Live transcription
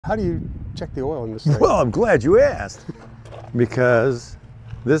how do you check the oil in this thing? Well, I'm glad you asked, because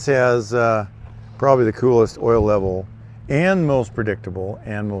this has probably the coolest oil level and most predictable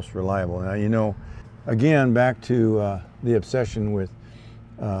and most reliable. Now, you know, again, back to the obsession with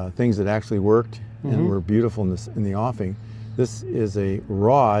things that actually worked and were beautiful in the offing. This is a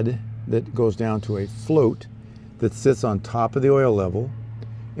rod that goes down to a float that sits on top of the oil level,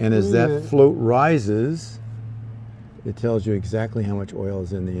 and as that float rises, it tells you exactly how much oil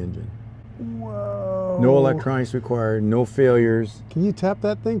is in the engine. Whoa. No electronics required, no failures. Can you tap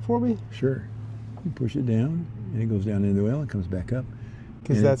that thing for me? Sure. You push it down, and it goes down into the oil and comes back up.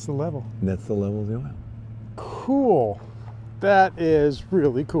 Because that's the level. That's the level of the oil. Cool. That is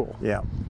really cool. Yeah.